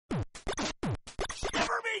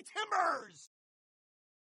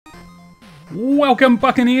Welcome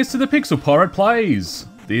Buccaneers to the Pixel Pirate Plays.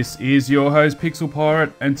 This is your host Pixel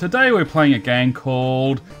Pirate, and today we're playing a game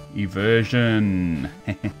called Eversion.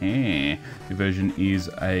 Eversion is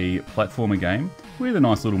a platformer game with a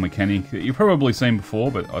nice little mechanic that you've probably seen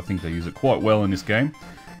before, but I think they use it quite well in this game.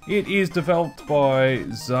 It is developed by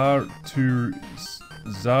Zaratrusta.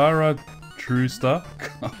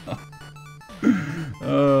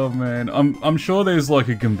 Oh man, I'm sure there's like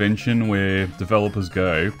a convention where developers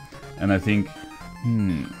go and they think,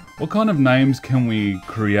 what kind of names can we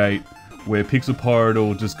create where Pixel Pirate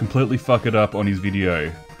will just completely fuck it up on his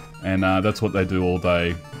video? And that's what they do all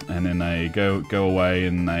day. And then they go away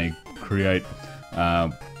and they create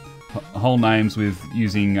whole names with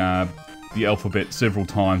using the alphabet several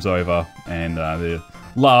times over. And they're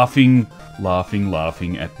laughing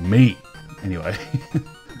at me. Anyway,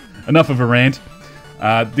 enough of a rant.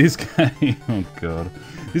 This game, oh god.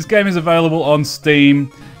 This game is available on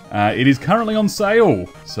Steam. It is currently on sale,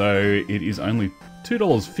 so it is only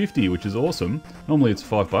 $2.50, which is awesome. Normally it's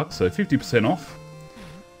 $5, so 50% off.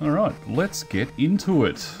 Alright, let's get into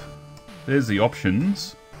it. There's the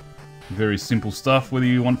options. Very simple stuff, whether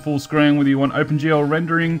you want full screen, whether you want OpenGL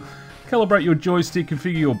rendering, calibrate your joystick,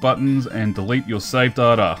 configure your buttons, and delete your save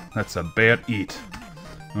data. That's about it.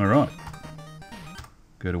 Alright.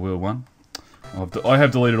 Go to World 1. I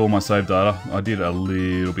have deleted all my save data. I did a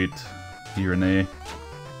little bit here and there.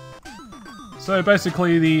 So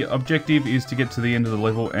basically, the objective is to get to the end of the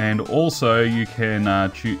level, and also you can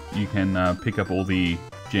pick up all the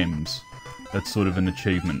gems. That's sort of an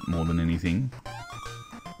achievement more than anything.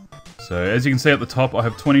 So as you can see at the top, I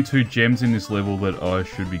have 22 gems in this level that I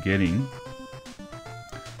should be getting.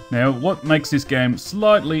 Now, what makes this game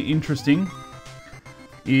slightly interesting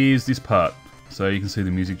is this part. So you can see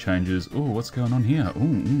the music changes. Oh, what's going on here? Oh,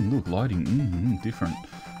 look, lighting, different.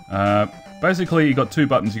 Basically, you got two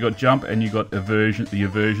buttons. You got jump and you got the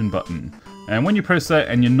eversion button. And when you press that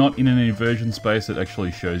and you're not in an eversion space, it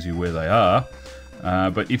actually shows you where they are.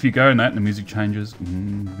 But if you go in that and the music changes,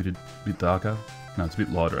 bit darker. No, it's a bit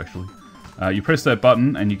lighter actually. You press that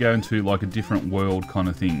button and you go into like a different world kind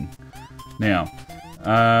of thing. Now,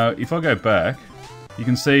 if I go back, you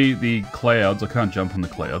can see the clouds. I can't jump on the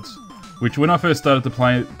clouds. Which when I first started to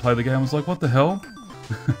play the game, I was like, what the hell?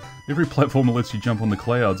 Every platformer lets you jump on the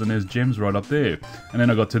clouds and there's gems right up there. And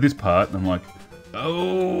then I got to this part and I'm like,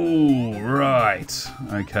 oh, right.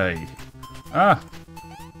 Okay.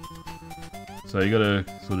 So you gotta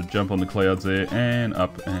sort of jump on the clouds there and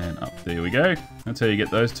up and up. There we go. That's how you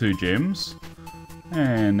get those two gems.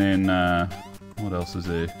 And then, what else is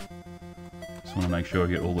there? Just want to make sure I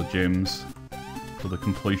get all the gems for the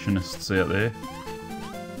completionists out there.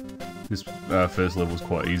 This first level is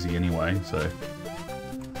quite easy anyway, so...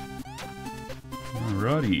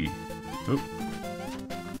 Alrighty. Oop.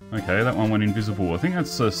 Okay, that one went invisible. I think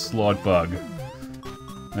that's a slide bug.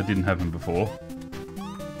 That didn't happen before.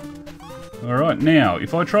 Alright, now,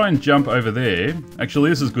 if I try and jump over there... Actually,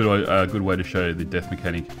 this is a good way to show you the death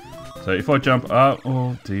mechanic. So if I jump up...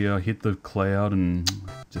 Oh dear, I hit the cloud and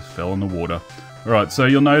just fell in the water. Alright, so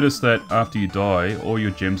you'll notice that after you die, all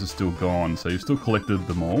your gems are still gone. So you've still collected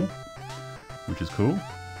them all, which is cool.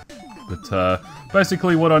 But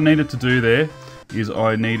basically what I needed to do there is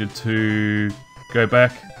I needed to go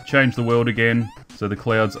back, change the world again, so the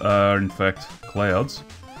clouds are in fact clouds,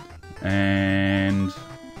 and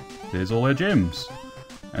there's all our gems.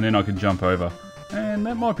 And then I can jump over. And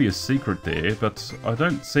that might be a secret there, but I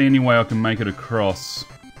don't see any way I can make it across.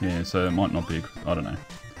 Yeah, so it might not be, I don't know.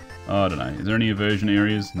 I don't know. Is there any eversion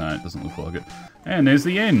areas? No, it doesn't look like it. And there's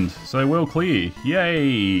the end, so well clear.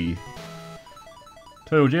 Yay!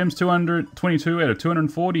 Total gems, 222 out of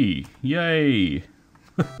 240. Yay!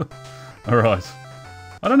 Alright.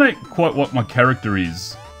 I don't know quite what my character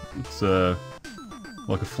is. It's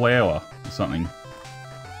like a flower or something.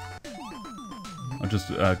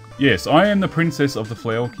 Yes, I am the princess of the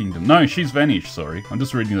Flower Kingdom. No, she's vanished, sorry. I'm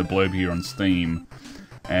just reading the blurb here on Steam.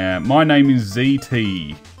 My name is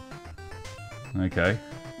ZT. Okay.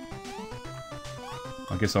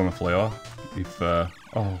 I guess I'm a flower. If,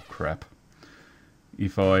 oh crap.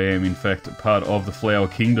 If I am in fact a part of the Flower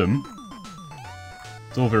Kingdom.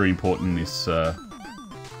 It's all very important in this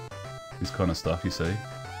this kind of stuff, you see.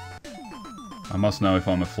 I must know if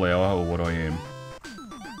I'm a flower or what I am.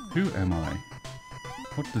 Who am I?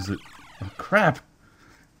 What does it... Oh, crap!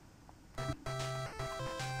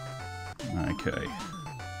 Okay.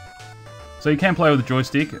 So you can play with the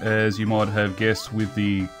joystick, as you might have guessed with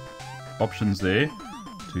the options there,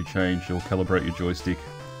 to change or calibrate your joystick.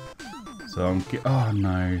 So I'm oh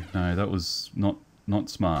no, that was not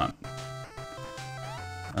smart.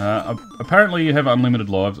 Apparently you have unlimited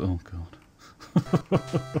lives. Oh god.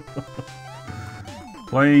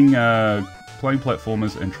 Playing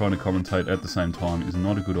platformers and trying to commentate at the same time is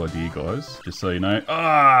not a good idea, guys. Just so you know.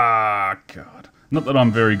 Ah, god. Not that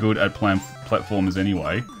I'm very good at playing platformers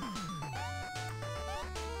anyway.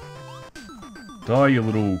 Die, you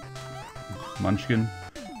little munchkin.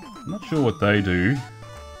 I'm not sure what they do.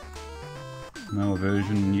 No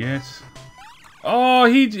Eversion yet. Oh,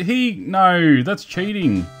 no, that's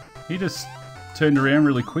cheating. He just turned around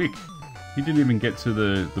really quick. He didn't even get to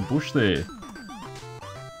the bush there.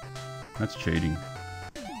 That's cheating.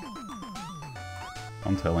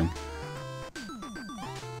 I'm telling.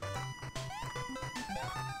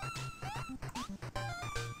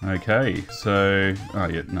 Okay, so... Oh,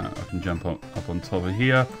 yeah, no, I can jump up on top of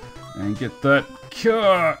here and get that.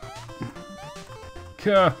 Ka!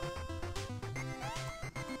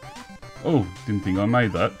 Oh, didn't think I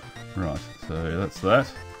made that. Right, so that's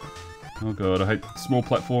that. Oh god, I hate small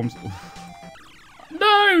platforms. Oof.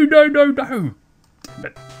 No!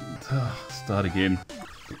 Start again.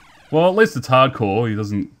 Well, at least it's hardcore. He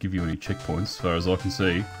doesn't give you any checkpoints, as far as I can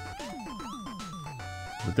see.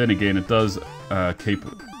 But then again, it does keep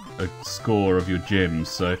a score of your gems,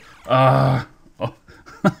 so... I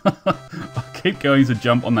keep going to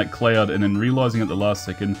jump on that cloud and then realising at the last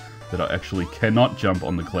second that I actually cannot jump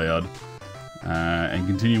on the cloud. And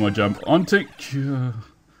continue my jump onto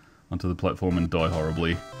the platform and die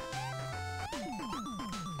horribly.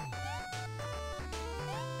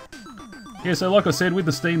 Yeah, so like I said, with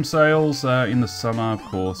the Steam sales in the summer, of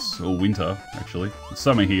course, or winter, actually. It's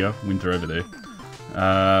summer here, winter over there.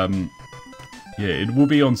 Yeah, it will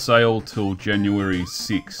be on sale till January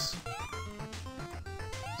 6th.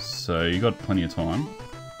 So you got plenty of time.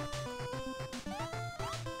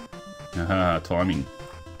 Aha, timing.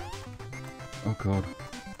 Oh god.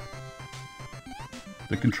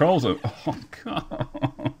 The controls are... Oh god.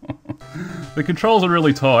 The controls are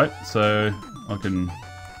really tight, so I can,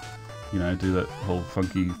 you know, do that whole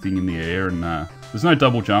funky thing in the air, and there's no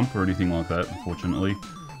double jump or anything like that, unfortunately.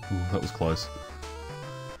 Ooh, that was close.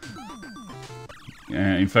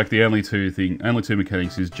 In fact, the only two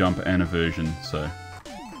mechanics is jump and Eversion, so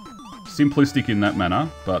simplistic in that manner,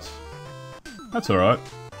 but that's alright.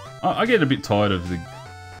 I get a bit tired of the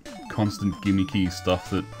constant gimmicky stuff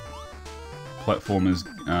that platformers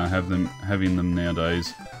have in them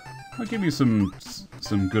nowadays. I'll give you some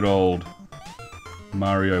good old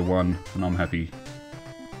Mario 1 and I'm happy.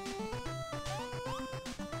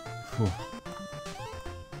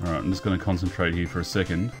 Alright, I'm just going to concentrate here for a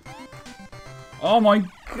second. Oh my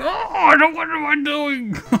god, what am I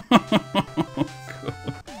doing? Oh god.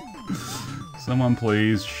 Someone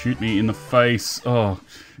please shoot me in the face. Oh,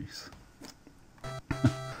 jeez.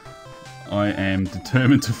 I am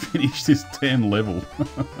determined to finish this damn level.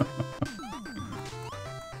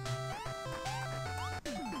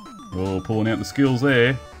 Oh, pulling out the skills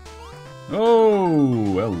there.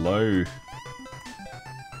 Oh, hello.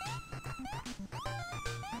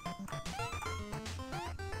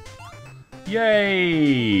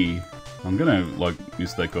 Yay! I'm gonna, like,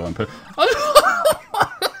 miss that guy in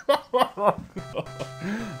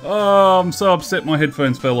Oh, I'm so upset my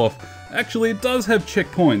headphones fell off. Actually, it does have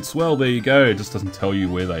checkpoints. Well, there you go. It just doesn't tell you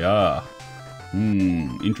where they are.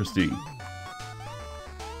 Interesting.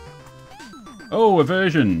 Oh,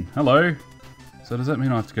 Eversion. Hello. So does that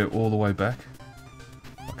mean I have to go all the way back?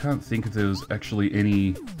 I can't think if there was actually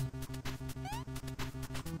any...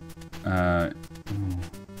 I'm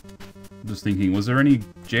just thinking, was there any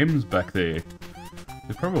gems back there?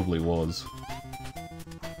 There probably was.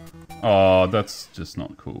 Oh, that's just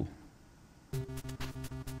not cool.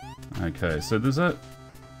 Okay, so there's that...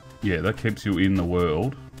 Yeah, that keeps you in the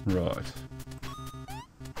world. Right.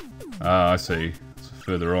 Ah, I see. It's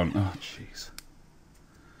further on. Oh, jeez.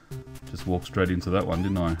 Just walked straight into that one,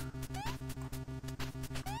 didn't I?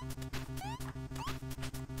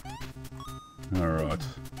 Alright.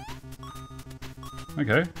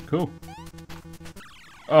 Okay, cool.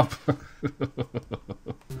 Oh!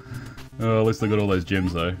 Oh, at least I got all those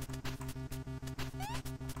gems, though.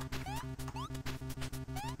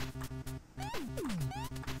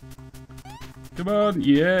 Come on,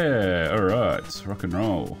 yeah, alright, rock and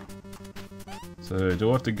roll. So, do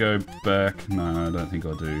I have to go back? No, I don't think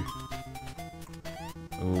I do.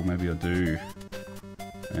 Oh, maybe I do.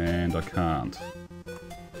 And I can't.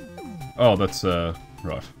 Oh, that's,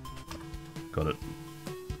 right. Got it.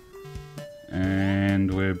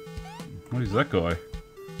 And we're... What is that guy?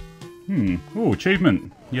 Oh,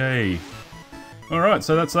 achievement. Yay. Alright,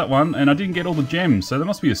 so that's that one. And I didn't get all the gems, so there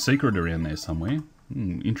must be a secret around there somewhere.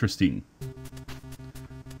 Interesting.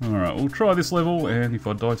 Alright, we'll try this level, and if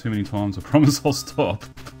I die too many times, I promise I'll stop.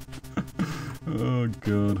 Oh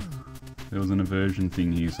god. There was an aversion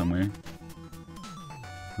thing here somewhere.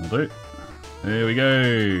 I'll do. There we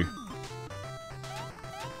go.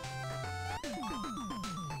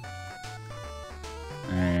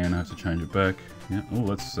 And I have to change it back. Yeah. Oh,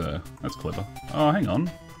 that's clever. Oh, hang on.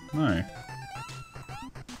 No.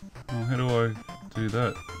 Oh, how do I do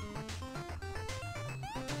that?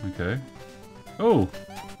 Okay. Oh!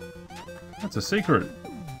 That's a secret!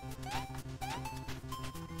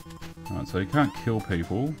 Alright, so you can't kill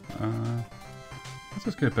people. Let's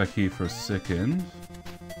just go back here for a second.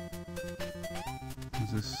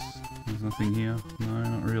 There's nothing here? No,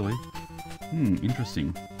 not really.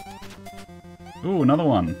 Interesting. Ooh, another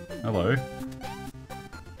one! Hello.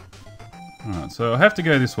 Alright, so I have to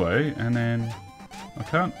go this way, and then I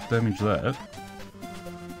can't damage that.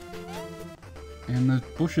 And the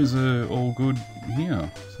bushes are all good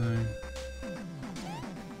here, so...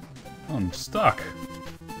 I'm stuck!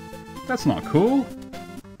 That's not cool!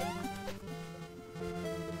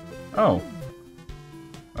 Oh.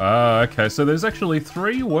 Okay, so there's actually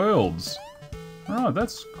 3 worlds. Right,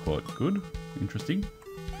 that's quite good. Interesting.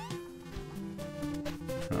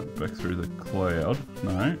 Right, back through the cloud.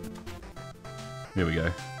 No. Here we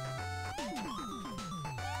go.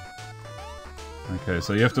 Okay,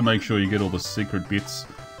 so you have to make sure you get all the secret bits,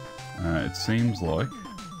 it seems like.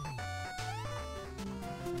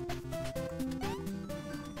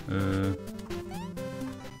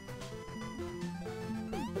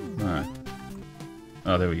 No.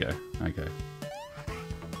 Oh, there we go. Okay.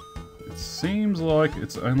 It seems like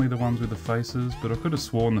it's only the ones with the faces, but I could have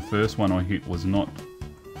sworn the first one I hit was not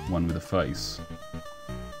one with a face.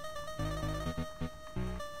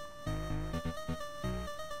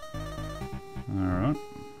 Alright.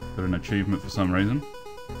 Got an achievement for some reason.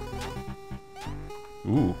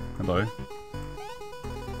 Ooh, hello.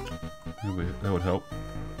 That would help.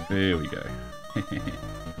 There we go.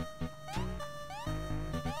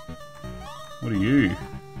 What are you?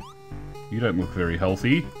 You don't look very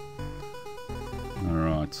healthy.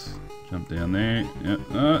 Alright. Jump down there.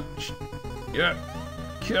 Yeah.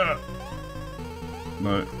 Yeah.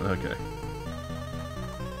 No, okay.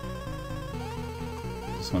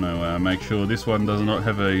 Just want to make sure this one does not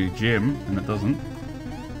have a gem, and it doesn't.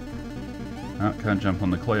 Can't jump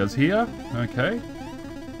on the clouds here. Okay.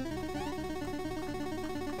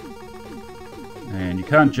 And you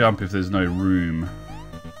can't jump if there's no room.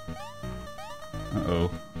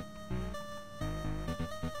 Uh-oh.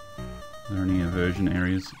 Are there any aversion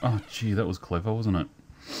areas? Oh, gee, that was clever, wasn't it?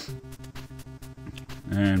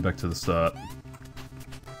 And back to the start.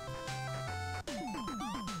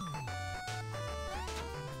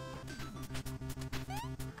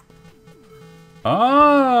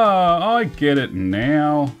 Ah, I get it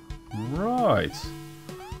now. Right.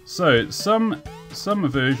 So, some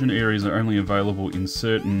aversion areas are only available in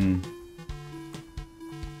certain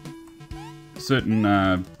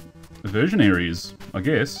aversion areas, I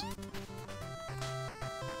guess.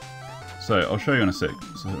 So, I'll show you in a sec.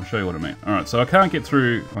 So, I'll show you what I mean. Alright, so I can't get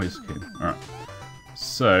through... Oh, yes, I can. Alright.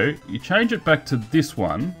 So, you change it back to this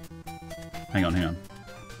one. Hang on.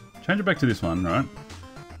 Change it back to this one, right?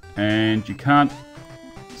 And you can't...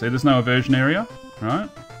 See, there's no aversion area, right?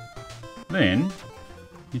 Then,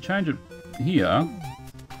 you change it here,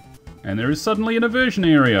 and there is suddenly an aversion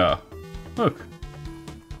area. Look.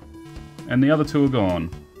 And the other two are gone.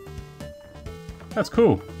 That's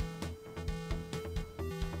cool.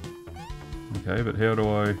 Okay, but how do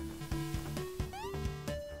I...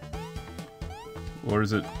 Or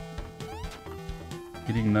is it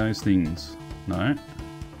hitting those things? No.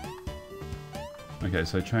 Okay,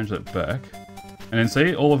 so change that back. And then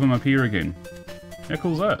see, all of them appear again. How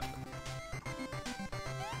cool is that?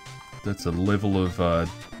 That's a level of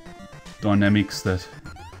dynamics that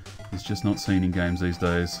is just not seen in games these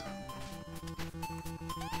days.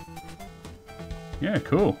 Yeah,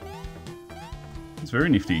 cool. It's very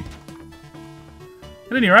nifty.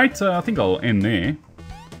 At any rate, I think I'll end there.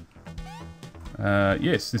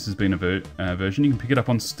 Yes, this has been a version. You can pick it up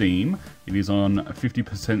on Steam. It is on a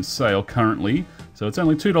 50% sale currently, so it's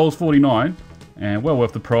only $2.49, and well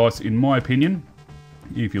worth the price in my opinion,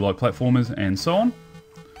 if you like platformers and so on.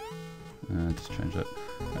 Just change that.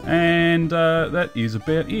 And that is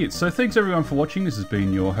about it. So thanks everyone for watching. This has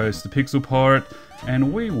been your host, the Pixel Pirate,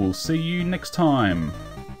 and we will see you next time.